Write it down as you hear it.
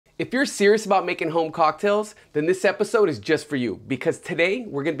If you're serious about making home cocktails, then this episode is just for you, because today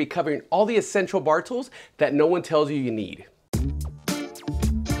we're going to be covering all the essential bar tools that no one tells you need.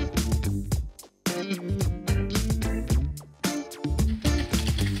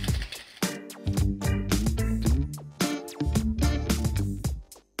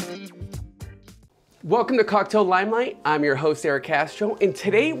 Welcome to Cocktail Limelight. I'm your host, Erick Castro, and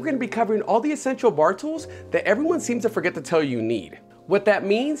today we're going to be covering all the essential bar tools that everyone seems to forget to tell you need. What that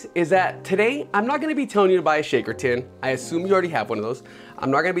means is that today, I'm not gonna be telling you to buy a shaker tin. I assume you already have one of those. I'm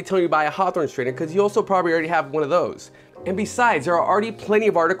not gonna be telling you to buy a Hawthorne strainer because you also probably already have one of those. And besides, there are already plenty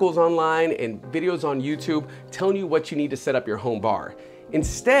of articles online and videos on YouTube telling you what you need to set up your home bar.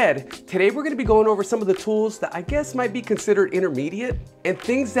 Instead, today we're gonna be going over some of the tools that I guess might be considered intermediate and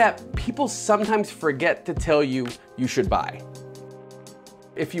things that people sometimes forget to tell you you should buy.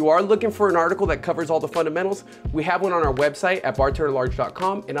 If you are looking for an article that covers all the fundamentals, we have one on our website at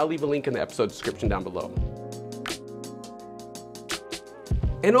bartenderlarge.com, and I'll leave a link in the episode description down below.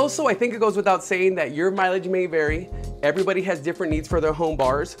 And also, I think it goes without saying that your mileage may vary. Everybody has different needs for their home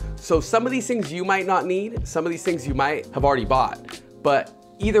bars. So some of these things you might not need, some of these things you might have already bought. But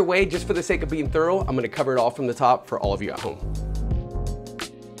either way, just for the sake of being thorough, I'm gonna cover it all from the top for all of you at home.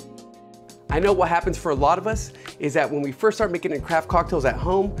 I know what happens for a lot of us is that when we first start making craft cocktails at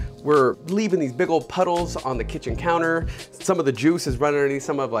home, we're leaving these big old puddles on the kitchen counter. Some of the juice is running underneath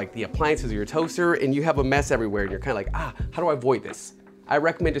some of like the appliances of your toaster, and you have a mess everywhere, and you're kind of like, how do I avoid this? I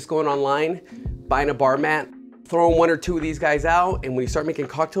recommend just going online, buying a bar mat, throwing one or two of these guys out, and when you start making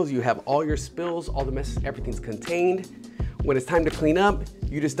cocktails, you have all your spills, all the messes, everything's contained. When it's time to clean up,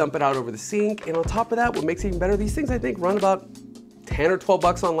 you just dump it out over the sink, and on top of that, what makes it even better, these things I think run about 10 or 12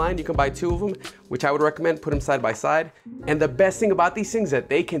 bucks online. You can buy two of them, which I would recommend, put them side by side. And the best thing about these things is that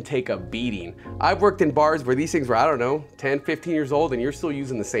they can take a beating. I've worked in bars where these things were, I don't know, 10, 15 years old, and you're still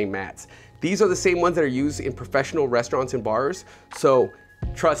using the same mats. These are the same ones that are used in professional restaurants and bars. So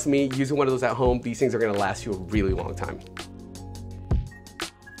trust me, using one of those at home, these things are gonna last you a really long time.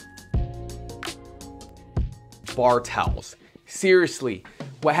 Bar towels. Seriously.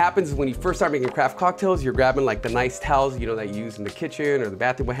 What happens is when you first start making craft cocktails, you're grabbing like the nice towels, you know, that you use in the kitchen or the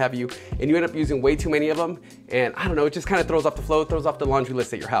bathroom, what have you, and you end up using way too many of them. And I don't know, it just kind of throws off the flow, throws off the laundry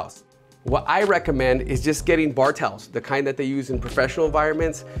list at your house. What I recommend is just getting bar towels, the kind that they use in professional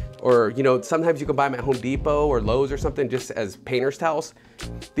environments, or, you know, sometimes you can buy them at Home Depot or Lowe's or something just as painter's towels.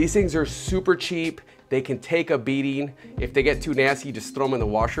 These things are super cheap. They can take a beating. If they get too nasty, you just throw them in the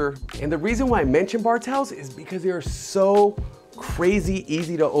washer. And the reason why I mention bar towels is because they are so crazy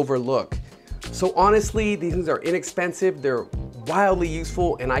easy to overlook. So honestly, these things are inexpensive, they're wildly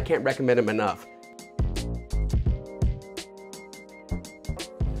useful, and I can't recommend them enough.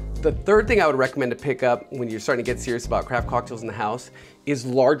 The third thing I would recommend to pick up when you're starting to get serious about craft cocktails in the house is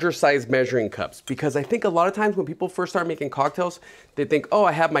larger size measuring cups. Because I think a lot of times when people first start making cocktails, they think, oh,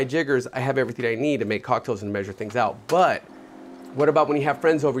 I have my jiggers, I have everything I need to make cocktails and measure things out. But what about when you have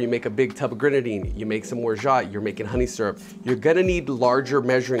friends over, you make a big tub of grenadine, you make some orgeat, you're making honey syrup. You're gonna need larger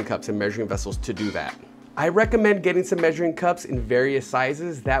measuring cups and measuring vessels to do that. I recommend getting some measuring cups in various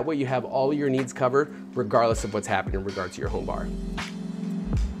sizes. That way you have all your needs covered, regardless of what's happening in regards to your home bar.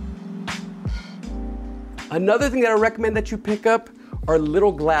 Another thing that I recommend that you pick up are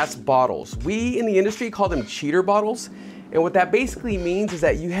little glass bottles. We in the industry call them cheater bottles. And what that basically means is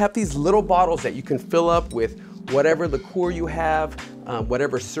that you have these little bottles that you can fill up with whatever liqueur you have,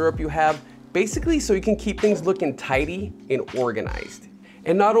 whatever syrup you have, basically so you can keep things looking tidy and organized.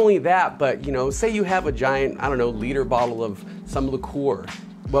 And not only that, but you know, say you have a giant, I don't know, liter bottle of some liqueur.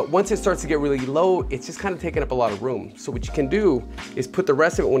 But once it starts to get really low, it's just kind of taking up a lot of room. So what you can do is put the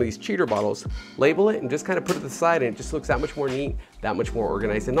rest of it in one of these cheater bottles, label it, and just kind of put it to the side, and it just looks that much more neat, that much more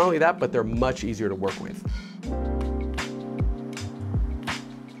organized. And not only that, but they're much easier to work with.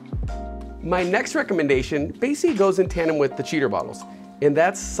 My next recommendation basically goes in tandem with the cheater bottles, and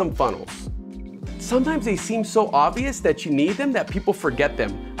that's some funnels. Sometimes they seem so obvious that you need them that people forget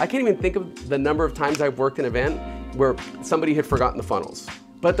them. I can't even think of the number of times I've worked an event where somebody had forgotten the funnels.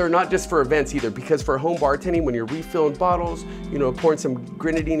 But they're not just for events either, because for home bartending, when you're refilling bottles, you know, pouring some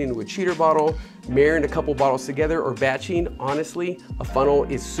grenadine into a cheater bottle, marrying a couple bottles together, or batching, honestly, a funnel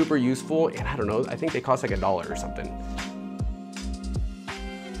is super useful. And I don't know, I think they cost like $1 or something.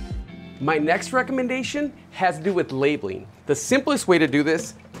 My next recommendation has to do with labeling. The simplest way to do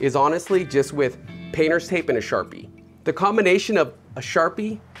this is honestly just with painter's tape and a Sharpie. The combination of a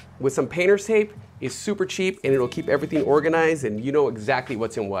Sharpie with some painter's tape is super cheap, and it'll keep everything organized, and you know exactly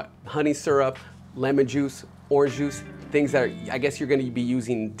what's in what. Honey syrup, lemon juice, orange juice, things that I guess you're gonna be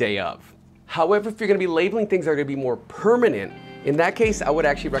using day of. However, if you're gonna be labeling things that are gonna be more permanent, In that case, I would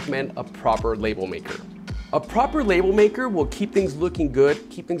actually recommend a proper label maker. A proper label maker will keep things looking good,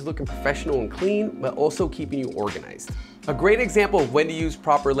 keep things looking professional and clean, but also keeping you organized. A great example of when to use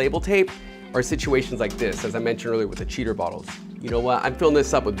proper label tape are situations like this, as I mentioned earlier with the cheater bottles. You know what, I'm filling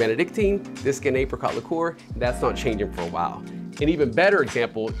this up with Benedictine, Disc and Apricot liqueur, and that's not changing for a while. An even better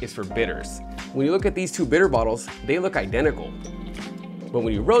example is for bitters. When you look at these two bitter bottles, they look identical. But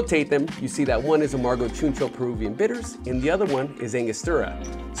when you rotate them, you see that one is Amargo Chuncho Peruvian Bitters and the other one is Angostura.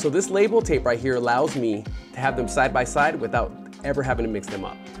 So this label tape right here allows me to have them side by side without ever having to mix them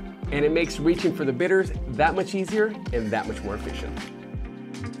up. And it makes reaching for the bitters that much easier and that much more efficient.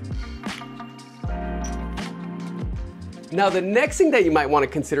 Now the next thing that you might want to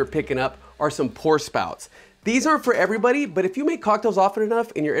consider picking up are some pour spouts. These aren't for everybody, but if you make cocktails often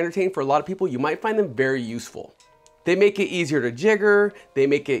enough and you're entertaining for a lot of people, you might find them very useful. They make it easier to jigger, they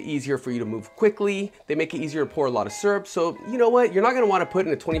make it easier for you to move quickly, they make it easier to pour a lot of syrup. So you know what, you're not gonna wanna put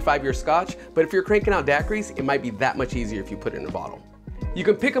in a 25-year scotch, but if you're cranking out daiquiris, it might be that much easier if you put it in a bottle. You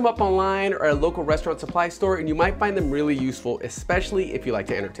can pick them up online or at a local restaurant supply store and you might find them really useful, especially if you like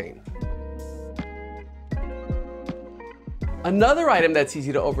to entertain. Another item that's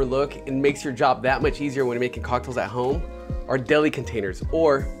easy to overlook and makes your job that much easier when you're making cocktails at home are deli containers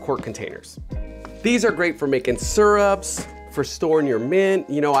or quart containers. These are great for making syrups, for storing your mint.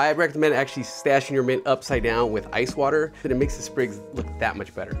 You know, I recommend actually stashing your mint upside down with ice water, and it makes the sprigs look that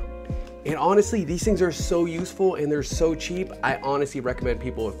much better. And honestly, these things are so useful and they're so cheap. I honestly recommend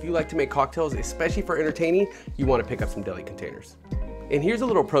people, if you like to make cocktails, especially for entertaining, you want to pick up some deli containers. And here's a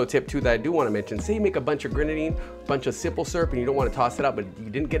little pro tip too that I do want to mention. Say you make a bunch of grenadine, a bunch of simple syrup, and you don't want to toss it out, but you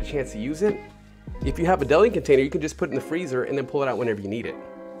didn't get a chance to use it. If you have a deli container, you can just put it in the freezer and then pull it out whenever you need it.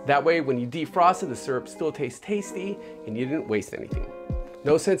 That way, when you defrost it, the syrup still tastes tasty and you didn't waste anything.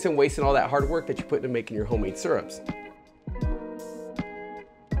 No sense in wasting all that hard work that you put into making your homemade syrups.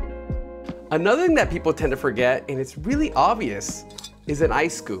 Another thing that people tend to forget, and it's really obvious, is an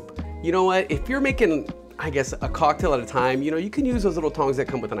ice scoop. You know what, if you're making, I guess, a cocktail at a time, you know, you can use those little tongs that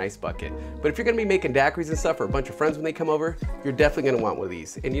come with an ice bucket. But if you're gonna be making daiquiris and stuff for a bunch of friends when they come over, you're definitely gonna want one of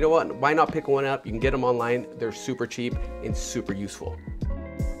these. And you know what, why not pick one up? You can get them online, they're super cheap and super useful.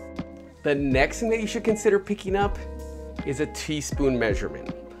 The next thing that you should consider picking up is a teaspoon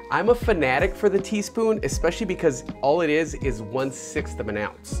measurement. I'm a fanatic for the teaspoon, especially because all it is 1/6 of an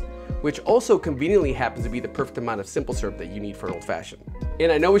ounce, which also conveniently happens to be the perfect amount of simple syrup that you need for an old fashioned.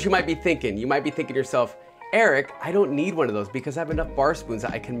 And I know what you might be thinking. You might be thinking to yourself, Eric, I don't need one of those because I have enough bar spoons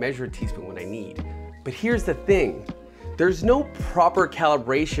that I can measure a teaspoon when I need. But here's the thing, there's no proper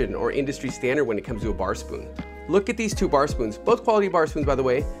calibration or industry standard when it comes to a bar spoon. Look at these two bar spoons, both quality bar spoons by the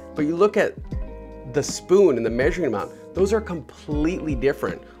way, but you look at the spoon and the measuring amount, those are completely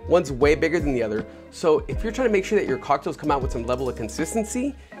different. One's way bigger than the other. So if you're trying to make sure that your cocktails come out with some level of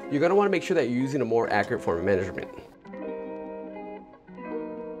consistency, you're gonna wanna make sure that you're using a more accurate form of measurement.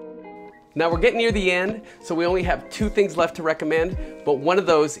 Now we're getting near the end, so we only have 2 things left to recommend, but one of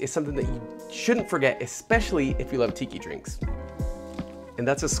those is something that you shouldn't forget, especially if you love tiki drinks. And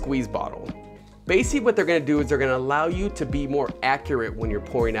that's a squeeze bottle. Basically what they're gonna do is they're gonna allow you to be more accurate when you're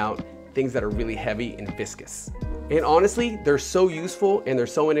pouring out things that are really heavy and viscous. And honestly, they're so useful and they're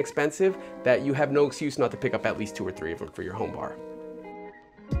so inexpensive that you have no excuse not to pick up at least 2 or 3 of them for your home bar.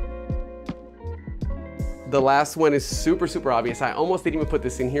 The last one is super, super obvious. I almost didn't even put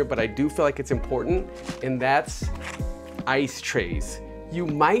this in here, but I do feel like it's important, and that's ice trays. You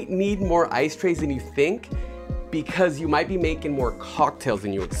might need more ice trays than you think because you might be making more cocktails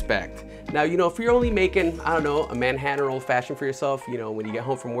than you expect. Now, you know, if you're only making, I don't know, a Manhattan or old fashioned for yourself, you know, when you get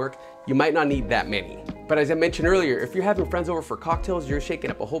home from work, you might not need that many. But as I mentioned earlier, if you're having friends over for cocktails, you're shaking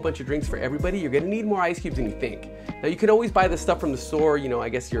up a whole bunch of drinks for everybody, you're gonna need more ice cubes than you think. Now, you can always buy this stuff from the store, you know, I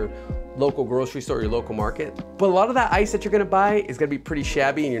guess your local grocery store, your local market. But a lot of that ice that you're gonna buy is gonna be pretty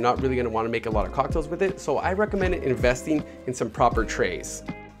shabby and you're not really gonna wanna make a lot of cocktails with it. So I recommend investing in some proper trays.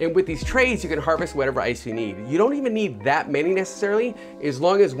 And with these trays, you can harvest whatever ice you need. You don't even need that many necessarily, as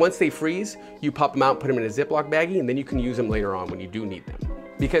long as once they freeze, you pop them out, put them in a Ziploc baggie, and then you can use them later on when you do need them.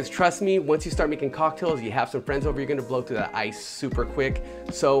 Because trust me, once you start making cocktails, you have some friends over, you're gonna blow through that ice super quick.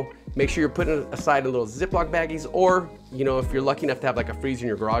 So make sure you're putting aside a little Ziploc baggies, or, you know, if you're lucky enough to have like a freezer in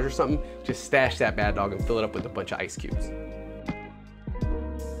your garage or something, just stash that bad dog and fill it up with a bunch of ice cubes.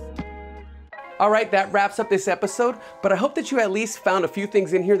 All right, that wraps up this episode, but I hope that you at least found a few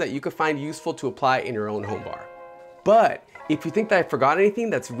things in here that you could find useful to apply in your own home bar. But if you think that I forgot anything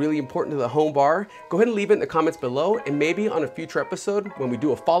that's really important to the home bar, go ahead and leave it in the comments below, and maybe on a future episode, when we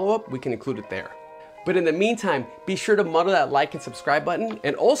do a follow-up, we can include it there. But in the meantime, be sure to muddle that like and subscribe button.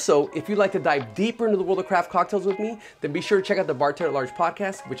 And also, if you'd like to dive deeper into the world of craft cocktails with me, then be sure to check out the Bartender at Large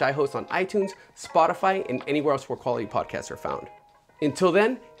podcast, which I host on iTunes, Spotify, and anywhere else where quality podcasts are found. Until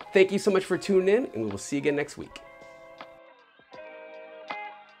then, thank you so much for tuning in, and we will see you again next week.